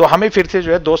 तो हमें फिर से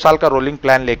जो है 2 साल का रोलिंग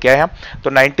प्लान लेके आए हम। तो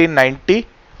 1990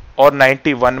 और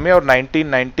 91 में और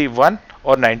 1991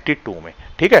 और 92 में,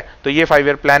 ठीक है। तो ये 5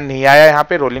 ईयर प्लान नहीं आया, यहाँ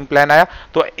पे रोलिंग प्लान आया।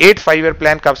 तो 8 5 ईयर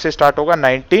प्लान कब से स्टार्ट होगा?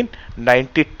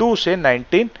 1992 से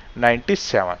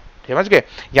 1997, समझ गए।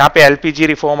 यहाँ पे एलपीजी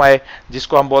रिफॉर्म आए,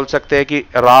 जिसको हम बोल सकते हैं कि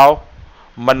राव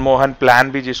मनमोहन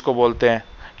प्लान भी जिसको बोलते हैं,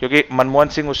 क्योंकि मनमोहन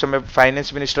सिंह उस समय फाइनेंस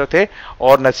मिनिस्टर थे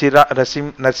और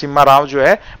नरसिम्हा राव जो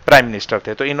है प्राइम मिनिस्टर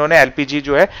थे। तो इन्होंने एलपीजी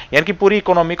जो है यानी कि पूरी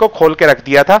इकोनॉमी को खोल के रख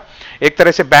दिया था, एक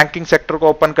तरह से बैंकिंग सेक्टर को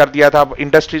ओपन कर दिया था,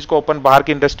 इंडस्ट्रीज को ओपन, बाहर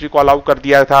की इंडस्ट्री को अलाउ कर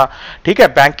दिया था, ठीक है।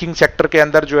 बैंकिंग सेक्टर के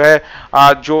अंदर जो है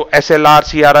जो एसएलआर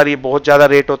सीआरआर ये बहुत ज्यादा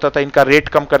रेट होता था, इनका रेट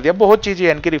कम कर दिया, बहुत चीजें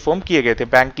इनके रिफॉर्म किए गए थे।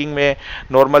 बैंकिंग में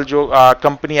नॉर्मल जो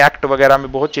कंपनी एक्ट वगैरह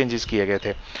में बहुत चेंजेस किए गए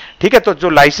थे, ठीक है। तो जो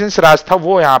लाइसेंस राज था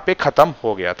वो यहाँ पे खत्म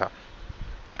हो गया था,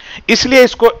 इसलिए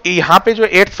इसको यहां पे जो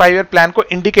 8 5 ईयर प्लान को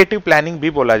इंडिकेटिव प्लानिंग भी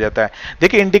बोला जाता है।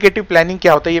 देखिए इंडिकेटिव प्लानिंग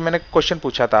क्या होता है, ये मैंने क्वेश्चन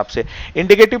पूछा था आपसे।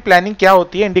 इंडिकेटिव प्लानिंग क्या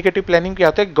होती है? इंडिकेटिव प्लानिंग क्या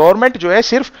होता है? गवर्नमेंट जो है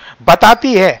सिर्फ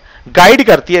बताती है, गाइड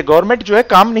करती है, गवर्नमेंट जो है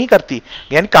काम नहीं करती,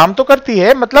 यानी काम तो करती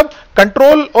है मतलब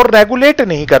कंट्रोल और रेगुलेट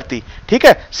नहीं करती, ठीक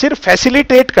है, सिर्फ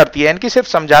फैसिलिटेट करती है, यानी कि सिर्फ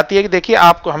समझाती है कि देखिए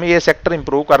आपको हमें ये सेक्टर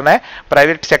इंप्रूव करना है,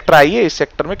 प्राइवेट सेक्टर आइए इस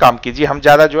सेक्टर में काम कीजिए, हम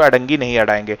ज्यादा जो अड़ंगी नहीं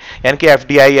अड़ाएंगे, यानी कि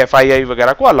एफडीआई एफआईआई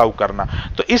वगैरह को अलाउ करना।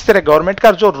 तो इस तरह गवर्नमेंट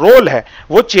का जो रोल है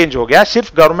वो चेंज हो गया,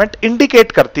 सिर्फ गवर्नमेंट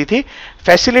इंडिकेट करती थी,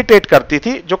 फैसिलिटेट करती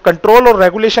थी, जो कंट्रोल और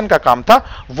रेगुलेशन का काम था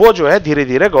वो जो है धीरे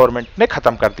धीरे गवर्नमेंट ने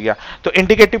खत्म कर दिया। तो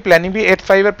इंडिकेटिव प्लानिंग भी 8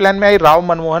 5 ईयर प्लान में आई, राव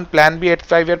मनमोहन प्लान भी 8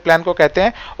 5 ईयर प्लान को कहते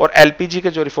हैं, और एलपीजी के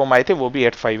जो रिफॉर्म आए थे वो भी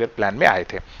 8 5 ईयर प्लान में आए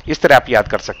थे। इस तरह आप याद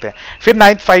कर सकते हैं। फिर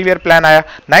 9th 5 ईयर प्लान आया।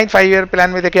 9th 5 ईयर प्लान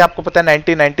में देखिए आपको पता है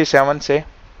 1997 से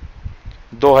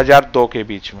 2002 के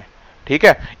बीच में, ठीक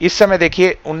है। इस समय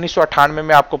देखिए 1998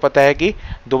 में आपको पता है कि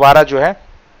दोबारा जो है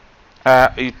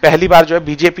पहली बार जो है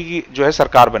बीजेपी की जो है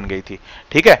सरकार बन गई थी,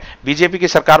 ठीक है, बीजेपी की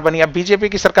सरकार बनी। अब बीजेपी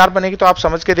की सरकार बनेगी तो आप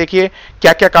समझ के देखिए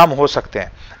क्या क्या काम हो सकते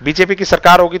हैं। बीजेपी की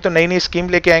सरकार होगी तो नई नई स्कीम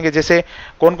लेके आएंगे, जैसे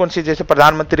कौन कौन सी, जैसे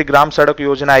प्रधानमंत्री ग्राम सड़क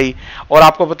योजना आई, और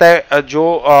आपको पता है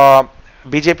जो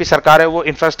बीजेपी सरकार है वो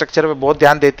इंफ्रास्ट्रक्चर पे बहुत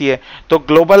ध्यान देती है। तो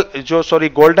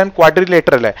गोल्डन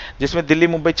क्वाड्रिलेटरल है, जिसमें दिल्ली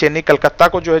मुंबई चेन्नई कलकत्ता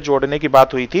को जो है जोड़ने की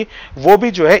बात हुई थी, वो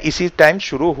भी जो है इसी टाइम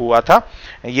शुरू हुआ था,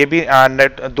 ये भी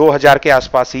 2000 के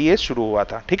आसपास ही ये शुरू हुआ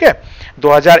था, ठीक है,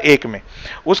 2001 में।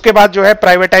 उसके बाद जो है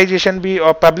प्राइवेटाइजेशन भी,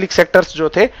 और पब्लिक सेक्टर्स जो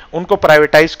थे उनको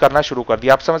प्राइवेटाइज करना शुरू कर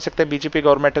दिया। आप समझ सकते हैं बीजेपी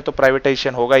गवर्नमेंट है तो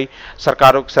प्राइवेटाइजेशन होगा ही,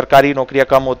 सरकारी नौकरियां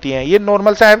कम होती हैं, ये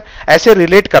नॉर्मल सा ऐसे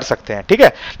रिलेट कर सकते हैं, ठीक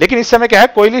है। लेकिन इस समय क्या है,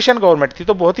 कोएलिशन गवर्नमेंट थी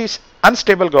तो बहुत ही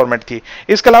अनस्टेबल गवर्नमेंट थी।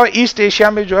 इसके अलावा ईस्ट एशिया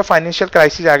में जो है फाइनेंशियल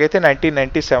क्राइसिस आ गए थे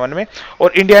 1997 में,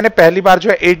 और इंडिया ने पहली बार जो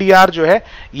है एडीआर जो है,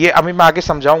 ये अभी मैं आगे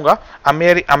समझाऊंगा,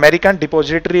 अमेरिकन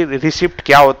डिपॉजिटरी रिसिप्ट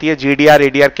क्या होती है, जीडीआर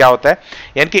एडीआर क्या होता है,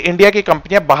 यानी कि इंडिया की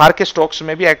कंपनियां बाहर के स्टॉक्स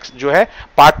में भी जो है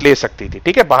पार्ट ले सकती थी,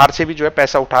 ठीक है, बाहर से भी जो है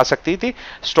पैसा उठा सकती थी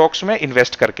स्टॉक्स में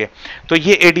इन्वेस्ट करके। तो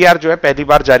ये एडीआर जो है पहली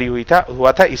बार जारी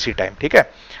हुआ था इसी टाइम, ठीक है।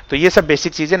 तो ये सब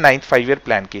बेसिक चीजें 9th 5 ईयर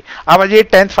प्लान की। अब ये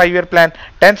 10th 5 year plan,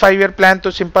 10th 5 year plan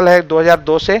तो सिंपल है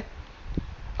 2002 से,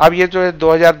 अब ये जो है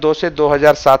 2002 से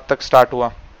 2007 तक स्टार्ट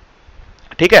हुआ,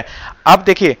 ठीक है। अब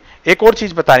देखिए एक और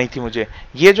चीज बतानी थी मुझे,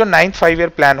 ये जो 9th 5 ईयर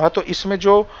प्लान हुआ तो इसमें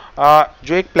जो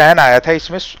एक प्लान आया था,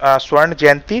 इसमें स्वर्ण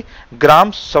जयंती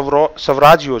ग्राम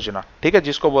स्वराज योजना, ठीक है,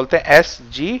 जिसको बोलते हैं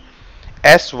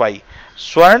SGSY,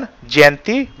 स्वर्ण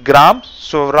जयंती ग्राम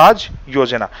स्वराज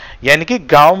योजना, यानी कि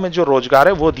गांव में जो रोजगार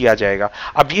है वो दिया जाएगा।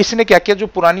 अब इसने क्या किया, जो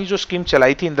पुरानी जो स्कीम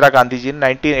चलाई थी इंदिरा गांधी जी ने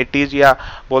 1980s या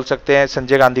बोल सकते हैं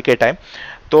संजय गांधी के टाइम,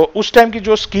 तो उस टाइम की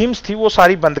जो स्कीम्स थी वो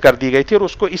सारी बंद कर दी गई थी और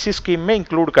उसको इसी स्कीम में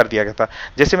इंक्लूड कर दिया गया था।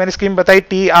 जैसे मैंने स्कीम बताई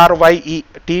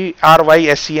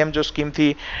TRYSCM जो स्कीम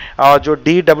थी, जो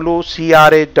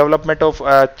DWCRA development of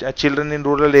children in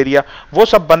rural area, वो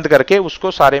सब बंद करके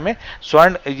उसको सारे में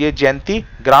स्वर्ण ये जयंती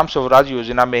ग्राम स्वराज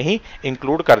योजना में ही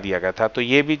इंक्लूड कर दिया गया था। तो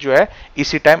ये भी जो है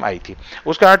इसी टाइम आई थी।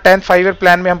 उसके बाद 10th 5 ईयर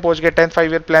प्लान में हम पहुंच गए। 10th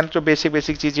 5 ईयर प्लान जो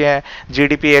बेसिक चीजें हैं,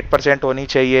 GDP 8% होनी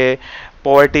चाहिए,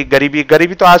 पॉवर्टी गरीबी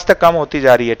तो आज तक कम होती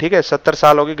जा रही है, ठीक है, 70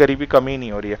 साल हो गए गरीबी कम ही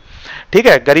नहीं हो रही है, ठीक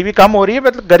है, गरीबी कम हो रही है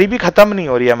मतलब गरीबी खत्म नहीं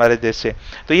हो रही है हमारे देश से।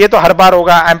 तो ये तो हर बार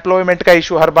होगा, एम्प्लॉयमेंट का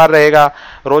इशू हर बार रहेगा,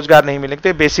 रोजगार नहीं मिलेंगे, तो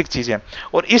ये बेसिक चीजें।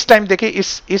 और इस टाइम देखिए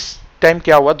इस टाइम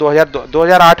क्या हुआ,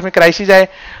 2008 में क्राइसिस आए,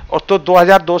 और तो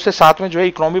 2002 से 7 में जो है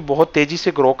इकोनॉमी बहुत तेजी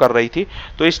से ग्रो कर रही थी।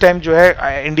 तो इस टाइम जो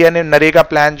है इंडिया ने नरेगा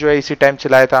प्लान जो है इसी टाइम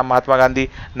चलाया था, महात्मा गांधी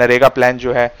नरेगा प्लान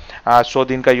जो है 100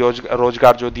 दिन का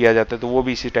रोजगार जो दिया जाता है, तो वो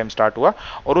भी इसी टाइम स्टार्ट हुआ।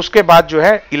 और उसके बाद जो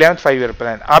है 11th 5 ईयर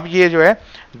प्लान, अब ये जो है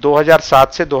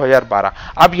 2007 से 2012,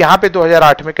 अब यहाँ पे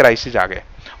 2008 में क्राइसिस आ गए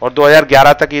और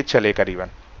 2011 तक ये चले करीबन,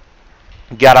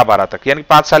 11-12 तक, यानी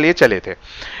 5 साल ये चले थे।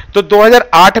 तो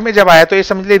 2008 में जब आया तो ये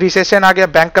समझ लीजिए रिसेशन आ गया,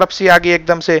 बैंकरप्सी आ गई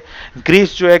एकदम से,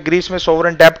 ग्रीस जो है, ग्रीस में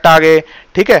सोवरेन डेब्ट आ गए,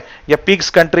 ठीक है, या पिग्स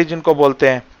कंट्री जिनको बोलते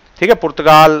हैं, ठीक है,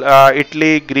 पुर्तगाल,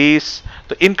 इटली, ग्रीस,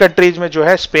 तो इन कंट्रीज में जो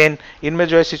है, स्पेन, इनमें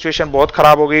जो है सिचुएशन बहुत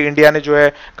खराब हो गई। इंडिया ने जो है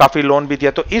काफी लोन भी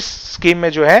दिया, तो इस स्कीम में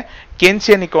जो है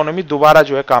केन्सियन इकोनॉमी दोबारा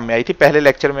जो है काम में आई थी। पहले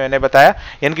लेक्चर में मैंने बताया,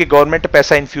 यानी कि गवर्नमेंट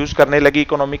पैसा इन्फ्यूज करने लगी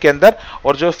इकोनॉमी के अंदर,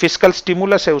 और जो फिस्कल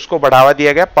स्टिमुलस है उसको बढ़ावा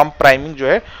दिया गया, पंप प्राइमिंग जो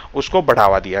है उसको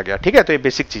बढ़ावा दिया गया, ठीक है। तो ये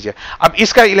बेसिक चीज है। अब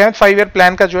इसका 11th 5 ईयर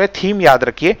प्लान का जो है थीम याद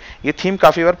रखिए, ये थीम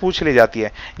काफी बार पूछ ली जाती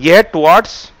है, ये है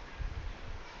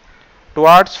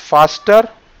towards faster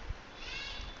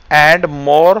and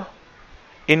more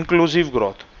inclusive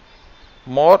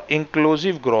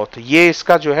growth, ये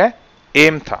इसका जो है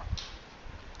एम था,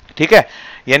 ठीक है,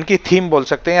 यानी कि थीम बोल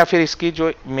सकते हैं, या फिर इसकी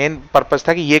जो मेन पर्पस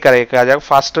था कि ये कहा जाएगा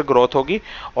फास्टर ग्रोथ होगी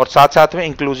और साथ साथ में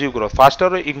इंक्लूसिव ग्रोथ, फास्टर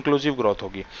और इंक्लूसिव ग्रोथ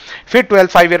होगी। फिर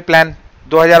 12th 5 ईयर प्लान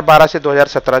 2012 से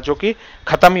 2017 जो कि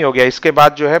खत्म ही हो गया, इसके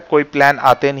बाद जो है कोई प्लान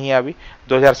आते नहीं है अभी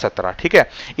 2017, ठीक है।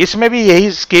 इसमें भी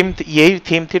यही स्कीम, यही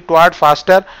थीम थी, toward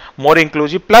faster more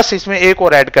inclusive, plus इसमें एक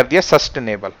और ऐड कर दिया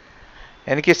सस्टेनेबल,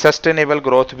 यानी कि सस्टेनेबल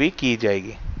ग्रोथ भी की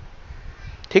जाएगी,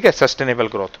 ठीक है, सस्टेनेबल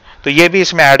ग्रोथ, तो ये भी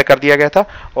इसमें ऐड कर दिया गया था।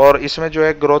 और इसमें जो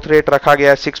है ग्रोथ रेट रखा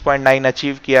गया 6.9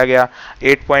 अचीव किया गया,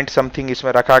 8 पॉइंट समथिंग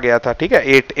इसमें रखा गया था, ठीक है,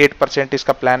 8%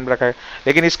 इसका प्लान रखा गया,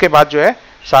 लेकिन इसके बाद जो है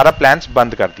सारा प्लान्स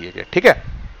बंद कर दिए गए, ठीक है।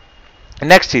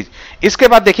 नेक्स्ट चीज, इसके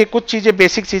बाद देखिए कुछ चीजें,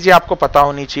 बेसिक चीजें आपको पता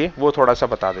होनी चाहिए, वो थोड़ा सा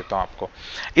बता देता हूं आपको।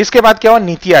 इसके बाद क्या हुआ,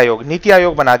 नीति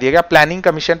आयोग बना दिया गया। प्लानिंग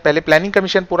कमीशन, पहले प्लानिंग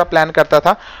कमीशन पूरा प्लान करता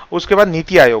था, उसके बाद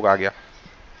नीति आयोग आ गया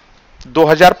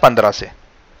 2015 से।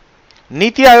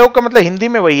 नीति आयोग का मतलब हिंदी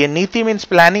में वही है, नीति मींस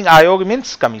प्लानिंग, आयोग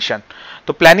मींस कमीशन,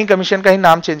 तो प्लानिंग कमीशन का ही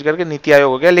नाम चेंज करके नीति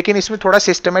आयोग हो गया। लेकिन इसमें थोड़ा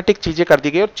सिस्टमेटिक चीजें कर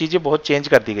दी गई और चीजें बहुत चेंज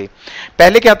कर दी गई।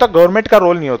 पहले क्या था, गवर्नमेंट का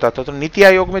रोल नहीं होता था, तो नीति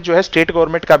आयोग में जो है स्टेट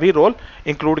गवर्नमेंट का भी रोल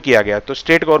इंक्लूड किया गया, तो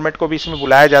स्टेट गवर्नमेंट को भी इसमें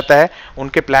बुलाया जाता है,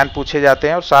 उनके प्लान पूछे जाते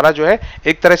हैं, और सारा जो है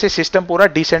एक तरह से सिस्टम पूरा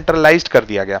डिसेंट्रलाइज्ड कर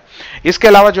दिया गया। इसके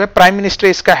अलावा जो है प्राइम मिनिस्टर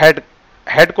इसका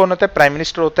हेड कौन होता है, प्राइम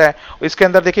मिनिस्टर होता है। इसके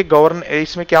अंदर देखिए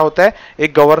इसमें क्या होता है,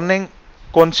 एक गवर्निंग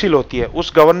काउंसिल होती है,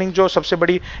 उस गवर्निंग जो सबसे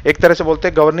बड़ी एक तरह से बोलते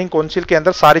हैं गवर्निंग काउंसिल के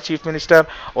अंदर सारे चीफ मिनिस्टर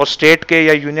और स्टेट के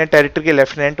या यूनियन टेरिटरी के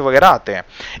लेफ्टिनेंट वगैरह आते हैं।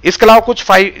 इसके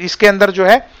अलावा इसके अंदर जो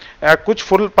है कुछ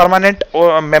फुल परमानेंट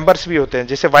मेंबर्स भी होते हैं,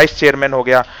 जैसे वाइस चेयरमैन हो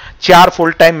गया, 4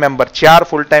 फुल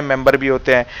टाइम मेंबर भी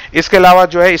होते हैं। इसके अलावा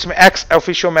जो है इसमें एक्स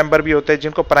ऑफिशियो मेंबर भी होते हैं,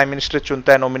 जिनको प्राइम मिनिस्टर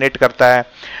चुनता है, नॉमिनेट करता है,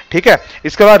 ठीक है।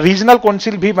 इसके बाद रीजनल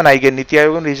काउंसिल भी बनाई गई, नीति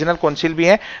आयोग में रीजनल काउंसिल भी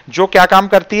है, जो क्या काम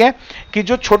करती है कि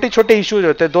जो छोटे छोटे इश्यूज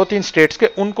होते हैं 2-3 स्टेट्स के,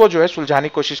 उनको जो है सुलझाने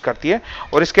की कोशिश करती है।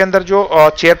 और इसके अंदर जो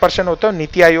चेयरपर्सन होता है,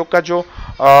 नीति आयोग का जो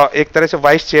एक तरह से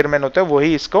वाइस चेयरमैन होता है,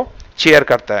 वही इसको चेयर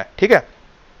करता है, ठीक है।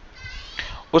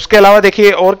 उसके अलावा देखिए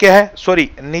और क्या है, सॉरी,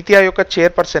 नीति आयोग का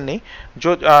चेयरपर्सन नहीं,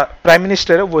 जो प्राइम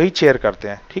मिनिस्टर है वही चेयर करते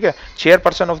हैं, ठीक है,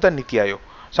 chairperson of the NITI Aayog,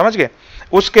 समझ गए।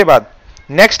 उसके बाद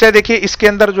नेक्स्ट है, देखिए इसके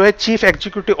अंदर जो है चीफ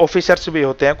एग्जीक्यूटिव ऑफिसर्स भी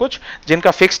होते हैं कुछ,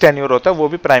 जिनका फिक्स टेन्योर होता है, वो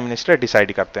भी प्राइम मिनिस्टर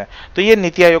डिसाइड करते हैं। तो ये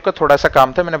नीति आयोग का थोड़ा सा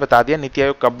काम था, मैंने बता दिया नीति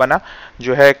आयोग कब बना,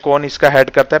 जो है कौन इसका हेड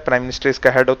करता है, प्राइम मिनिस्टर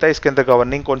इसका हेड होता है। इसके अंदर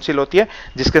गवर्निंग काउंसिल होती है,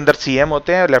 जिसके अंदर सीएम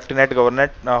होते हैं, लेफ्टिनेंट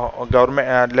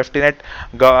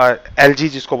एलजी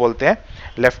जिसको बोलते हैं,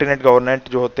 लेफ्टिनेंट गवर्नमेंट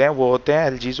जो होते हैं वो होते हैं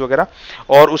एलजीज वगैरह।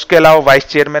 और उसके अलावा वाइस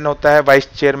चेयरमैन होता है, वाइस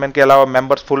चेयरमैन के अलावा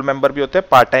मेंबर्स, फुल मेंबर भी होते हैं,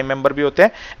 पार्ट टाइम मेंबर भी होते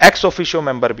हैं, एक्स ऑफिशियो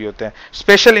मेंबर भी होते हैं,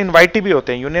 स्पेशल इनवाइटी भी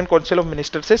होते हैं, यूनियन काउंसिल ऑफ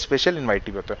मिनिस्टर से स्पेशल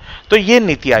इनवाइटी भी होते हैं। तो ये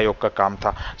नीति आयोग का काम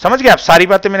था, समझ गए आप, सारी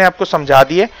बातें मैंने आपको समझा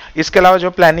दी है। इसके अलावा जो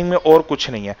प्लानिंग में और कुछ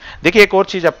नहीं है। देखिए एक और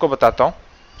चीज आपको बताता हूं,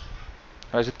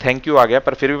 वैसे थैंक यू आ गया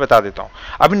पर फिर भी बता देता हूं।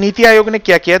 अब नीति आयोग ने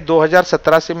क्या किया,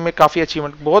 2017 से में काफी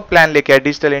अचीवमेंट, बहुत प्लान लेके आए,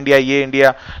 डिजिटल इंडिया, ये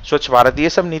इंडिया, स्वच्छ भारत, ये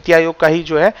सब नीति आयोग का ही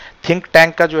जो है थिंक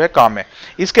टैंक का जो है काम है।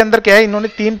 इसके अंदर क्या है, इन्होंने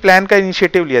 3 प्लान का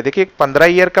इनिशिएटिव लिया। देखिए एक 15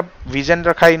 ईयर का विजन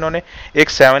रखा है इन्होंने, एक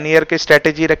 7 ईयर की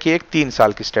स्ट्रेटेजी रखी है, एक 3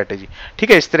 साल की स्ट्रेटेजी,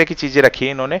 ठीक है, इस तरह की चीजें रखी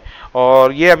है इन्होंने।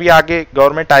 और ये अभी आगे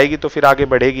गवर्नमेंट आएगी तो फिर आगे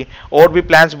बढ़ेगी, और भी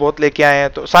प्लान्स बहुत लेके आए हैं।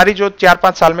 तो सारी जो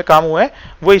 4-5 साल में काम हुए हैं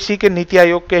वो इसी के नीति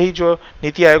आयोग के ही, जो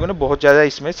नीति आयोग ने बहुत ज्यादा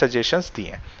इसमें सजेशंस दिए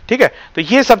हैं, ठीक है। तो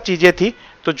ये सब चीजें थी,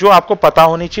 तो जो आपको पता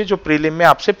होनी चाहिए, जो प्रीलिम में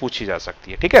आपसे पूछी जा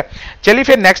सकती है, ठीक है। चलिए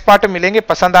फिर नेक्स्ट पार्ट में मिलेंगे।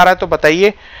 पसंद आ रहा है तो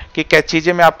बताइए कि क्या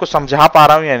चीजें मैं आपको समझा पा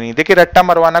रहा हूं या नहीं। देखिए रट्टा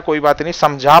मरवाना कोई बात नहीं,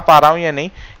 समझा पा रहा हूं या नहीं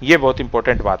ये बहुत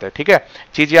इंपॉर्टेंट बात है, ठीक है।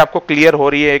 चीजें आपको क्लियर हो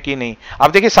रही है कि नहीं।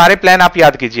 अब देखिए सारे प्लान आप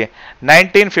याद कीजिए,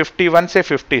 1951 से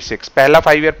 56 पहला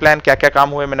 5 ईयर प्लान, क्या क्या काम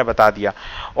हुए मैंने बता दिया।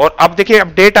 और अब देखिए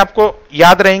अपडेट आपको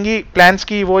याद रहेंगी, प्लान्स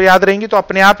की वो याद रहेंगी, तो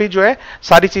अपने आप ही जो है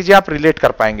सारी चीजें आप रिलेट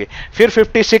कर पाएंगे। फिर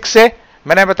 56 से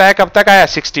मैंने बताया कब तक आया,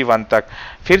 61 तक।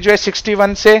 फिर जो है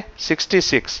 61 से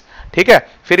 66, ठीक है।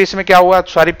 फिर इसमें क्या हुआ,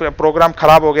 सारी प्रोग्राम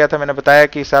खराब हो गया था, मैंने बताया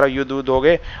कि सारा युद्ध हो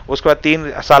गए। उसके बाद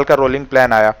 3 साल का रोलिंग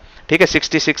प्लान आया, ठीक है,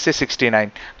 66 से 69।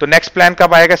 तो नेक्स्ट प्लान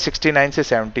कब आएगा, 69 से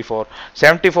 74,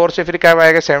 74 से फिर कब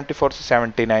आएगा, 74 से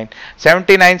 79,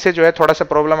 79 से जो है थोड़ा सा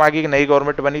प्रॉब्लम आ गई, नई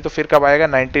गवर्नमेंट बनी, तो फिर कब आएगा,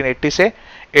 1980 से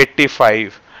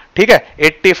 85, ठीक है,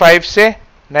 85 से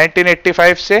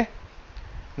 1985 से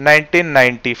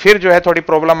 1990, फिर जो है थोड़ी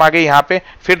प्रॉब्लम आ गई यहाँ पे,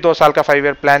 फिर 2 साल का 5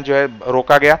 ईयर प्लान जो है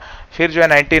रोका गया, फिर जो है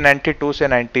 1992 से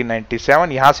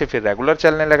 1997, यहाँ से फिर रेगुलर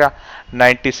चलने लगा,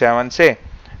 97 से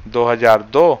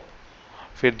 2002,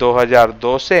 फिर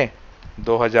 2002 से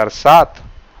 2007,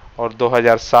 और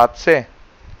 2007 से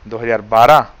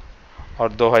 2012,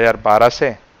 और 2012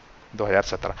 से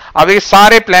 2017। अब ये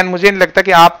सारे प्लान, मुझे नहीं लगता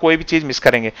कि आप कोई भी चीज मिस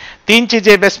करेंगे। 3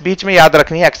 चीजें बस बीच में याद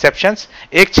रखनी है एक्सेप्शंस,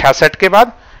 एक 66 के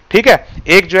बाद, ठीक है,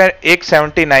 एक जो है एक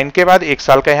 79 के बाद 1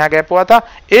 साल का यहां गैप हुआ था,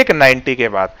 एक 90 के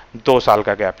बाद 2 साल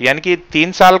का गैप, यानी कि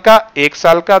 3 साल का, 1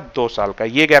 साल का, 2 साल का,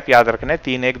 ये गैप याद रखने,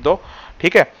 3 1 2,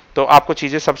 ठीक है। तो आपको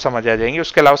चीजें सब समझ आ जाएंगी।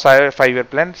 उसके अलावा सारे 5 ईयर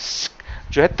प्लान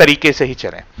जो है तरीके से ही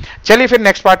चलें। चलिए फिर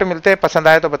नेक्स्ट पार्ट में मिलते हैं, पसंद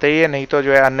आए तो बताइए, नहीं तो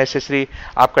जो है अननेसेसरी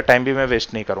आपका टाइम भी मैं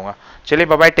वेस्ट नहीं करूंगा। चलिए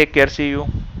bye bye, take care, C you.